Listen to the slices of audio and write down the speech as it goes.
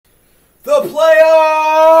The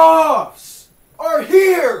playoffs are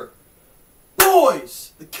here!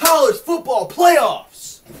 Boys, the college football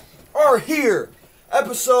playoffs are here!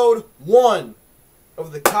 Episode 1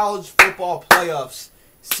 of the college football playoffs.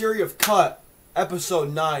 Siri of Cut,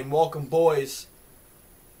 episode 9. Welcome, boys.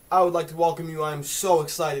 I would like to welcome you. I am so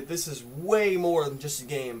excited. This is way more than just a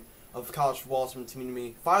game of college football to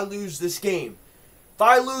me. If I lose this game,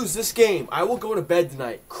 I will go to bed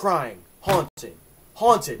tonight crying, haunted,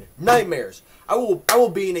 nightmares. I will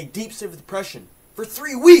be in a deep state of depression for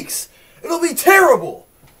 3 weeks. It'll be terrible.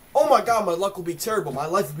 Oh my God, my luck will be terrible. My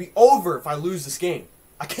life will be over if I lose this game.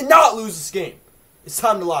 I cannot lose this game. It's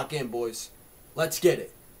time to lock in, boys. Let's get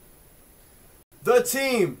it. The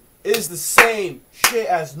team is the same shit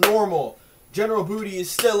as normal. General Booty is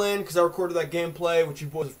still in because I recorded that gameplay, which you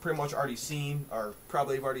boys have pretty much already seen, or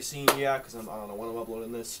probably have already seen, yeah, because I don't know when I'm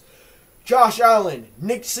uploading this. Josh Allen,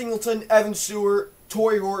 Nick Singleton, Evan Stewart,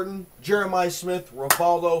 Torrey Horton, Jeremiah Smith,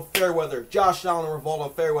 Rivaldo Fairweather. Josh Allen and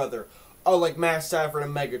Rivaldo Fairweather are like Matt Stafford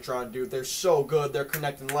and Megatron, dude. They're so good. They're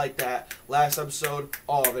connecting like that. Last episode,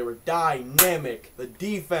 oh, they were dynamic. The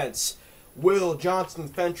defense, Will Johnson,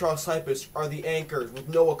 Fentrell Cypress are the anchors with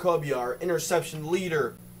Noah Kobiar, interception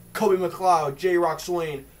leader, Kobe McLeod, J-Rock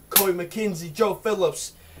Swain, Kobe McKenzie, Joe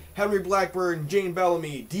Phillips, Henry Blackburn, Jane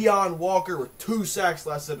Bellamy, Deion Walker with 2 sacks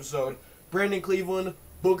last episode, Brandon Cleveland,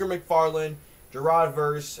 Booger McFarland, Gerard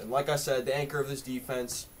Verse, and like I said, the anchor of this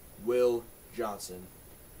defense, Will Johnson.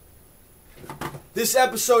 This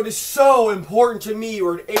episode is so important to me.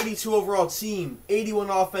 We're an 82 overall team, 81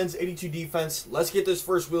 offense, 82 defense. Let's get this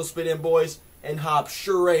first wheel spin in, boys, and hop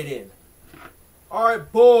straight in.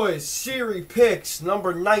 Alright, boys, Siri picks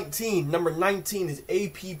number 19. Number 19 is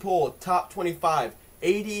AP poll, top 25,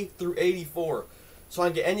 80 through 84. So I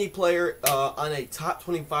can get any player on a top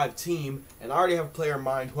 25 team, and I already have a player in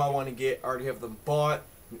mind who I want to get. I already have them bought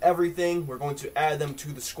and everything. We're going to add them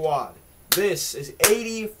to the squad. This is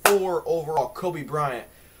 84 overall, Kobe Bryant.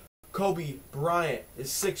 Kobe Bryant is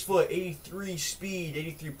 6 foot, 83 speed,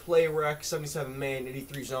 83 play rec, 77 man,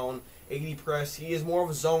 83 zone, 80 press. He is more of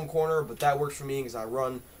a zone corner, but that works for me because I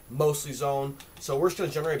run mostly zone. So we're just going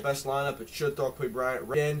to generate best lineup. It should throw Kobe Bryant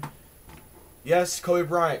right in. Yes, Kobe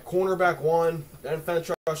Bryant, cornerback 1, then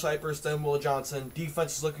Fentrell Cypress, then Will Johnson.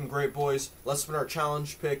 Defense is looking great, boys. Let's spin our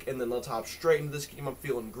challenge pick, and then let's hop straight into this game. I'm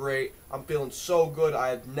feeling great. I'm feeling so good. I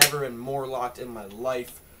have never been more locked in my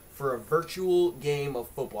life for a virtual game of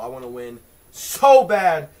football. I want to win so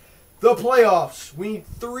bad. The playoffs. We need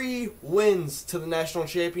 3 wins to the national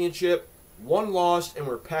championship, 1 loss, and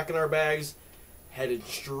we're packing our bags, headed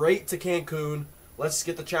straight to Cancun. Let's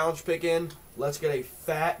get the challenge pick in. Let's get a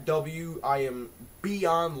fat W. I am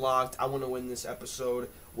beyond locked. I want to win this episode,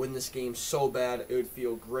 win this game so bad. It would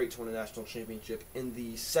feel great to win a national championship in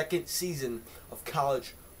the 2nd season of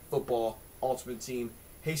college football Ultimate Team.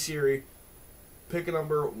 Hey Siri, pick a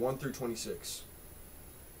number 1 through 26.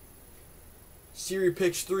 Siri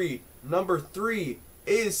picks 3. Number 3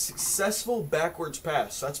 is successful backwards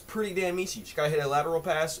pass. So that's pretty damn easy. You just got to hit a lateral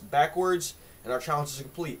pass backwards, and our challenge is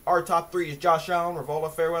complete. Our top 3 is Josh Allen,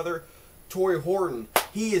 Rivaldo Fairweather, Torrey Horton.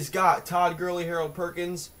 He has got Todd Gurley, Harold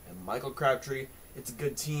Perkins, and Michael Crabtree. It's a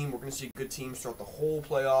good team. We're going to see good teams throughout the whole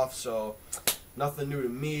playoff, so nothing new to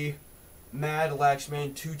me. Mad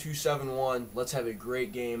Laxman 2271. Let's have a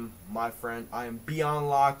great game, my friend. I am beyond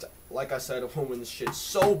locked. Like I said, I want to win this shit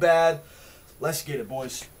so bad. Let's get it,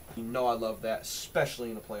 boys. You know I love that,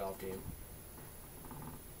 especially in a playoff game.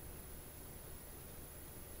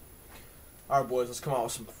 Alright, boys, let's come out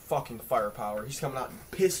with some fucking firepower. He's coming out in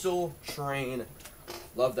Pistol Train.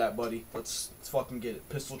 Love that, buddy. Let's fucking get it.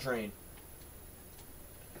 Pistol Train.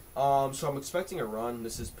 So I'm expecting a run.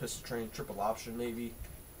 This is Pistol Train, triple option, maybe.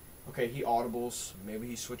 Okay, he audibles. Maybe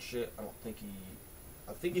he switched it. I think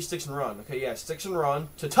he sticks and run. Okay, yeah, sticks and run.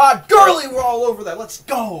 To Todd Gurley, we're all over that. Let's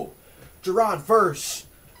go. Gerard Verse.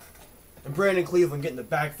 And Brandon Cleveland getting the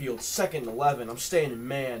backfield. 2nd and 11. I'm staying in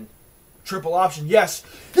man. Triple option, yes.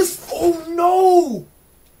 Yes. Oh, no.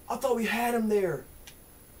 I thought we had him there.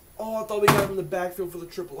 Oh, I thought we got him in the backfield for the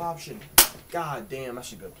triple option. God damn,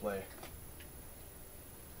 that's a good play.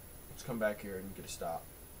 Let's come back here and get a stop.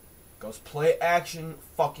 Goes play action,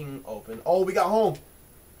 fucking open. Oh, we got home.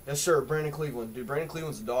 Yes, sir, Brandon Cleveland. Dude, Brandon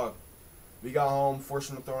Cleveland's a dog. We got home,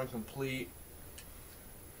 forced him to throw incomplete.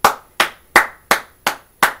 Wow,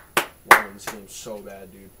 this game's so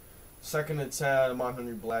bad, dude. 2nd and 10, I'm on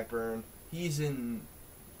Henry Blackburn. He's in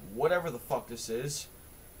whatever the fuck this is.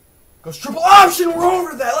 Goes triple option, we're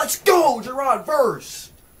over that. Let's go, Gerard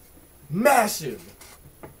Verse. Massive.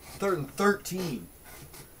 3rd and 13.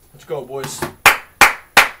 Let's go, boys.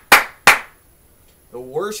 The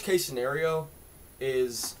worst case scenario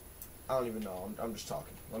is I don't even know. I'm just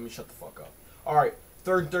talking. Let me shut the fuck up. All right,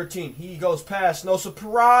 3rd and 13. He goes past. No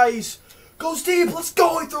surprise. Goes deep. Let's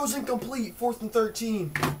go. He throws incomplete. 4th and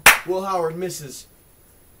 13. Will Howard misses.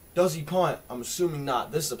 Does he punt? I'm assuming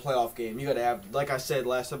not. This is a playoff game. You got to have, like I said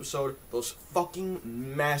last episode, those fucking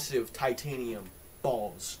massive titanium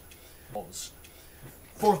balls.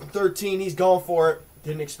 4th and 13. He's going for it.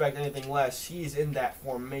 Didn't expect anything less. He's in that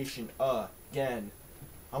formation again.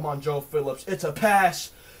 I'm on Joe Phillips. It's a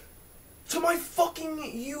pass to my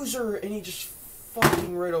fucking user, and he just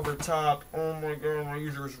fucking right over top. Oh my god, my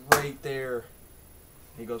user is right there.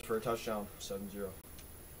 He goes for a touchdown. 7-0.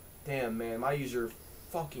 Damn, man, my user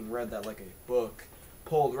fucking read that like a book.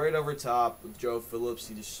 Pulled right over top with Joe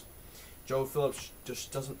Phillips. Joe Phillips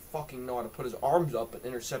just doesn't fucking know how to put his arms up and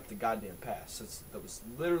intercept the goddamn pass. That was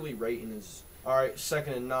literally right in his... Alright,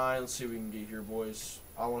 2nd and 9. Let's see what we can get here, boys.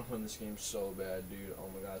 I want to win this game so bad, dude. Oh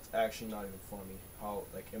my god, it's actually not even funny how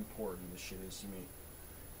like important this shit is to me.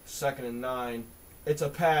 2nd and 9. It's a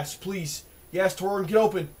pass, please. Yes, Torrin, get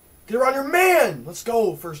open. Get around your man. Let's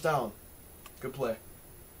go. 1st down. Good play.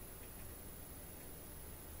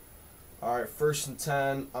 Alright, 1st and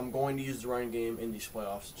 10. I'm going to use the running game in these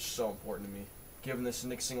playoffs. It's so important to me. Giving this to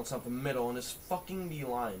Nick Singleton up the middle, and this fucking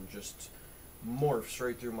D-line just morphs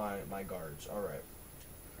right through my guards. Alright.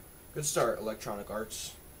 Good start, Electronic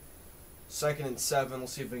Arts. 2nd and 7.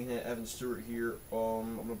 Let's see if we can hit Evan Stewart here.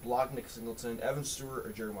 I'm going to block Nick Singleton, Evan Stewart,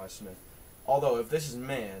 or Jeremiah Smith. Although, if this is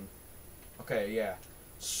man... Okay, yeah.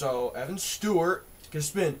 So, Evan Stewart, get a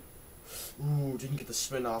spin. Ooh, didn't get the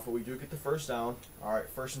spin off, but we do get the 1st down.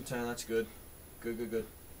 Alright, 1st and 10. That's good. Good.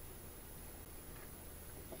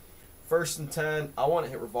 1st and 10. I want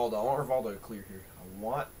to hit Rivaldo. I want Rivaldo to clear here. I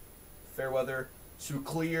want Fairweather to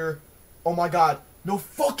clear. Oh my god. No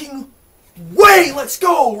fucking way! Let's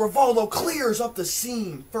go! Rivaldo clears up the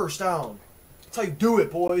seam. 1st down. That's how you do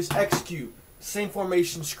it, boys. Execute. Same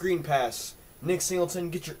formation, screen pass. Nick Singleton,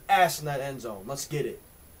 get your ass in that end zone. Let's get it.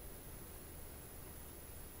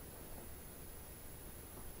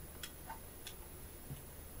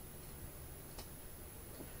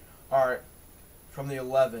 Alright. From the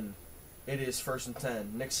 11. It is 1st and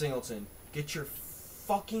 10. Nick Singleton, get your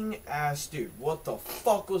fucking ass, dude. What the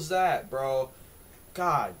fuck was that, bro?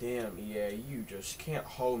 God damn, EA, you just can't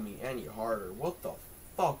hold me any harder. What the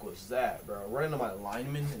fuck was that, bro? Run into my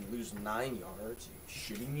lineman and lose 9 yards?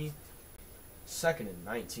 Are you shitting me? 2nd and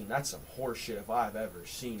 19. That's some horse shit if I've ever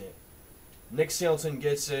seen it. Nick Singleton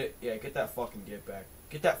gets it. Yeah, get that fucking get back.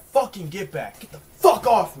 Get that fucking get back. Get the fuck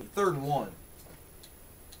off me. 3rd and 1.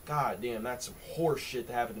 God damn, that's some horse shit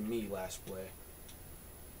that happened to me last play.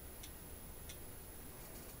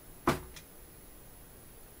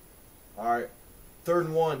 Alright. 3rd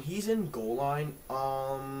and 1. He's in goal line.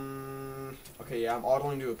 Okay, yeah, I'm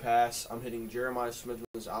autoing to a pass. I'm hitting Jeremiah Smith with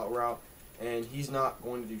his out route. And he's not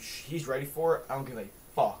going to do he's ready for it. I don't give a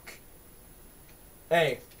fuck.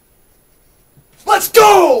 Hey. Let's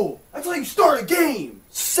go! That's how you start a game.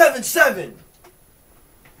 7-7.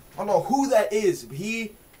 I don't know who that is, but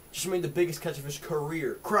he just made the biggest catch of his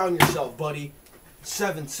career. Crown yourself, buddy.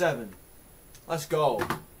 7-7. Let's go.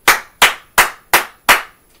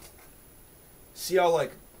 See how,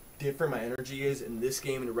 like, different my energy is in this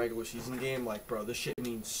game and the regular season game? Like, bro, this shit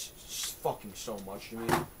means fucking so much to me.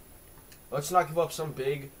 Let's not give up some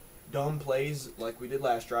big, dumb plays like we did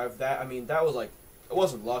last drive. That, I mean, that was like, it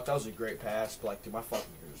wasn't luck. That was a great pass. But, like, dude, my fucking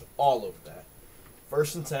ears all over that.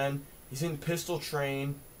 1st and 10. He's in pistol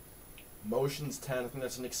train. Motions 10. I think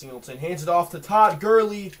that's Nick Singleton. Hands it off to Todd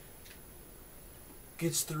Gurley.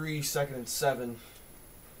 Gets 3. 2nd and 7.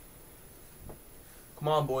 Come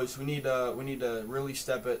on, boys. We need to really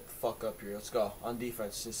step it the fuck up here. Let's go. On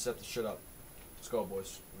defense, just step the shit up. Let's go,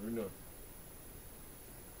 boys. What are we doing?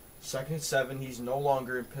 2nd and 7. He's no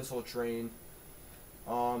longer in pistol train.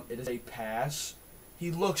 It is a pass. He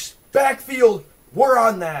looks backfield. We're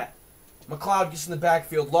on that. McLeod gets in the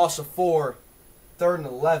backfield. Loss of 4. 3rd and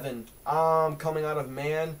 11. Coming out of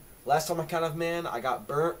man. Last time I counted man, I got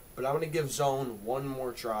burnt, but I'm going to give zone one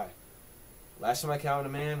more try. Last time I counted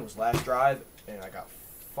man was last drive, and I got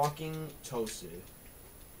fucking toasted.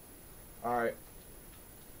 Alright.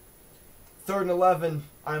 3rd and 11.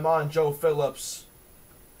 I'm on Joe Phillips.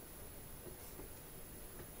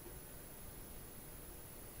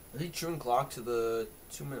 Is he chewing clock to the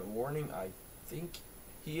 2-minute warning? I think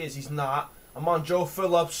he is. He's not. I'm on Joe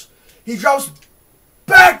Phillips. He drops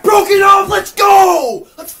back, broken off. Let's go.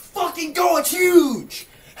 Let's fucking go. It's huge.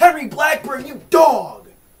 Henry Blackburn, you dog.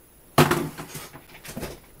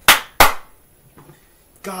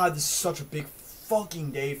 God, this is such a big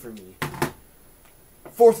fucking day for me.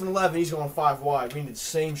 4th and 11, he's going 5 wide. We need the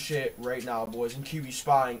same shit right now, boys. And QB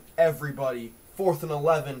spying everybody. 4th and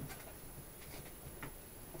 11.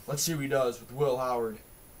 Let's see what he does with Will Howard.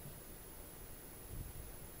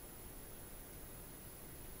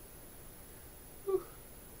 Whew.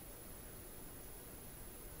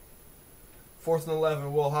 4th and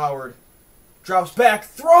 11, Will Howard. Drops back,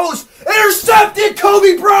 throws, intercepted,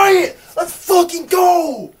 Kobe Bryant! Let's fucking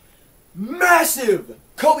go! Massive!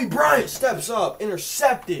 Kobe Bryant steps up,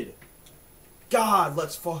 intercepted. God,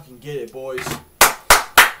 let's fucking get it, boys.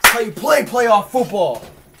 That's how you play playoff football.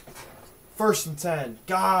 1st and 10.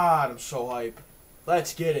 God, I'm so hype.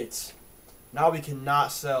 Let's get it. Now we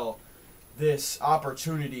cannot sell this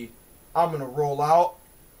opportunity. I'm going to roll out.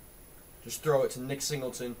 Just throw it to Nick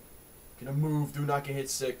Singleton. Gonna move, do not get hit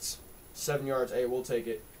 6. 7 yards, hey, we'll take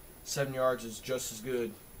it. 7 yards is just as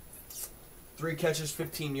good. 3 catches,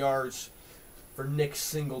 15 yards for Nick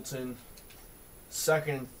Singleton. 2nd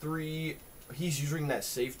and 3. He's using that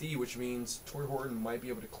safety, which means Torrey Horton might be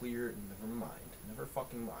able to clear. Never mind. Never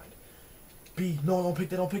fucking mind. B, no, don't pick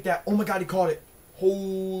that, don't pick that. Oh my god, he caught it.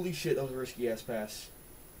 Holy shit, that was a risky-ass pass.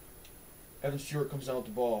 Evan Stewart comes down with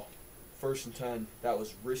the ball. 1st and 10. That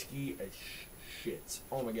was risky as shit.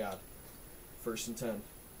 Oh my god. 1st and 10.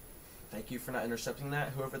 Thank you for not intercepting that,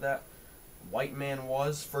 whoever that white man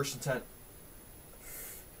was. 1st and 10.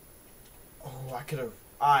 Oh,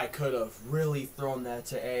 I could have really thrown that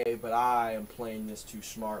to A, but I am playing this too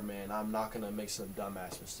smart, man. I'm not going to make some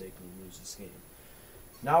dumbass mistake and lose this game.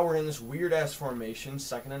 Now we're in this weird-ass formation,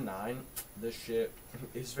 2nd and 9. This shit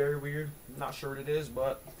is very weird. I'm not sure what it is,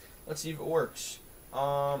 but let's see if it works.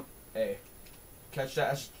 A. Catch that.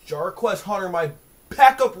 That's Jarquez Hunter, my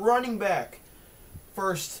backup running back.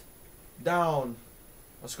 1st down.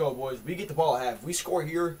 Let's go, boys. We get the ball at half. If we score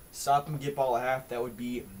here, stop and get ball at half. That would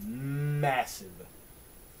be massive.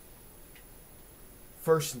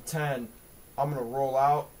 1st and 10. I'm going to roll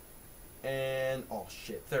out. And, oh,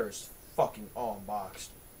 shit. There's fucking, oh, I'm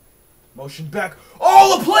boxed. Motion back.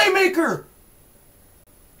 Oh, the Playmaker!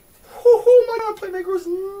 Oh, my God. Playmaker was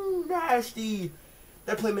nasty.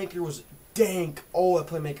 That Playmaker was dank. Oh, that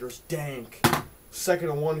Playmaker was dank.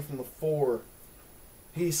 2nd and 1 from the 4.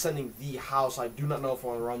 He's sending the house. I do not know if I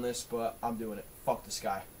want to run this, but I'm doing it. Fuck this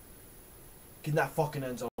guy. Get in that fucking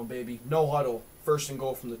end zone, baby. No huddle. 1st and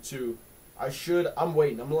goal from the 2. I'm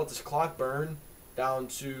waiting. I'm going to let this clock burn down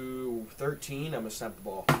to 13. I'm going to snap the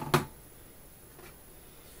ball.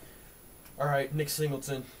 Alright, Nick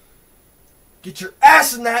Singleton. Get your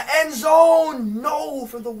ass in that end zone! No,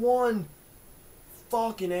 for the 1.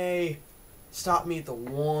 Fucking A. Stop me at the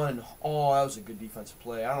 1. Oh, that was a good defensive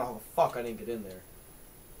play. I don't know how the fuck I didn't get in there.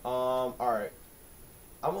 Alright.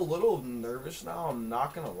 I'm a little nervous now, I'm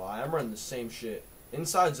not gonna lie. I'm running the same shit.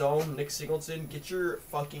 Inside zone, Nick Singleton, get your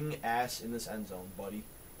fucking ass in this end zone, buddy.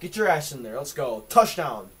 Get your ass in there, let's go.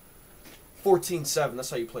 Touchdown. 14-7, that's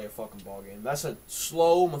how you play a fucking ball game. That's a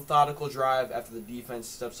slow, methodical drive after the defense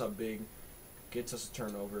steps up big. Gets us a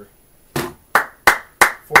turnover.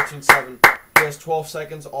 14-7. He has 12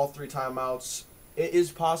 seconds, all 3 timeouts. It is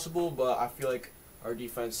possible, but I feel like our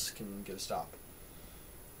defense can get a stop.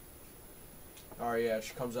 Alright, yeah,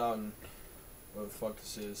 she comes out and what the fuck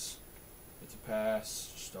this is. It's a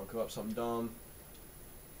pass. Just don't give up something dumb.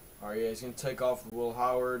 Alright, yeah, he's going to take off with Will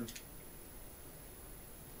Howard.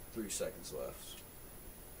 3 seconds left.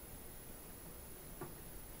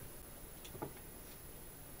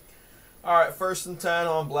 Alright, 1st and 10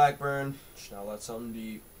 on Blackburn. Just now let something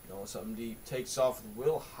deep. Don't let something deep. Takes off with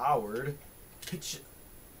Will Howard. Pitch it.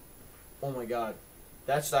 Oh my god.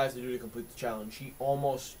 That's what I have to do to complete the challenge. He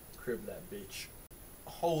almost cribbed that bitch.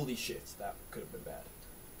 Holy shit, that could have been bad.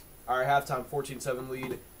 Alright, halftime, 14-7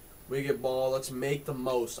 lead. We get ball. Let's make the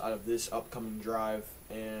most out of this upcoming drive,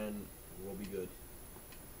 and we'll be good.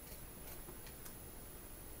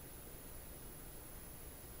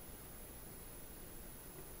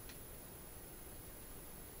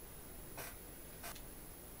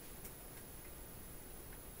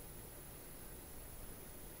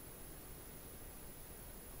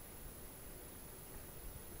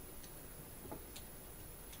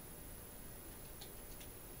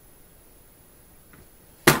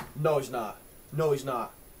 No, he's not. No, he's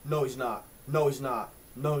not. No, he's not. No, he's not.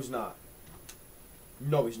 No, he's not.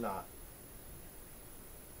 No, he's not.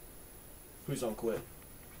 Please don't quit.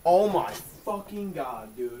 Oh my fucking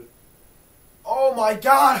god, dude. Oh my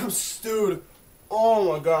god, I'm stewed.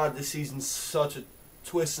 Oh my god, this season's such a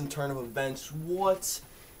twist and turn of events. What?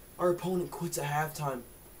 Our opponent quits at halftime.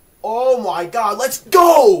 Oh my god, let's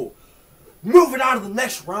go! Moving on to the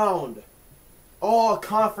next round. Oh, a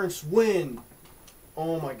conference win.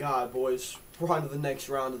 Oh my god, boys. we're on to the next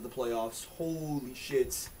round of the playoffs. Holy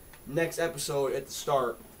shit. Next episode at the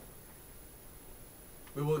start,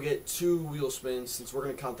 we will get 2 wheel spins since we're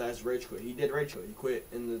going to count that as rage quit. He did rage quit. He quit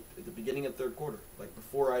at the beginning of the 3rd quarter, like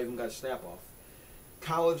before I even got a snap off.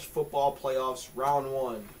 College football playoffs, round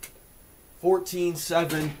 1.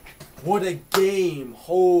 14-7. What a game.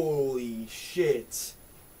 Holy shit.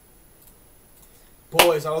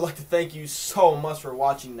 Boys, I would like to thank you so much for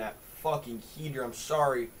watching that fucking heater. I'm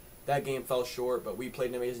sorry that game fell short, but we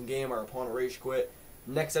played an amazing game. Our opponent rage quit.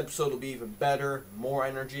 Next episode will be even better, more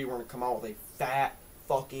energy. We're going to come out with a fat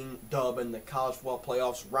fucking dub in the college football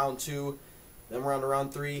playoffs, round 2. Then we're on to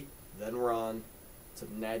round 3. Then we're on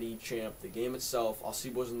to Natty Champ, the game itself. I'll see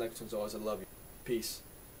you boys in the next one. As always, I love you. Peace.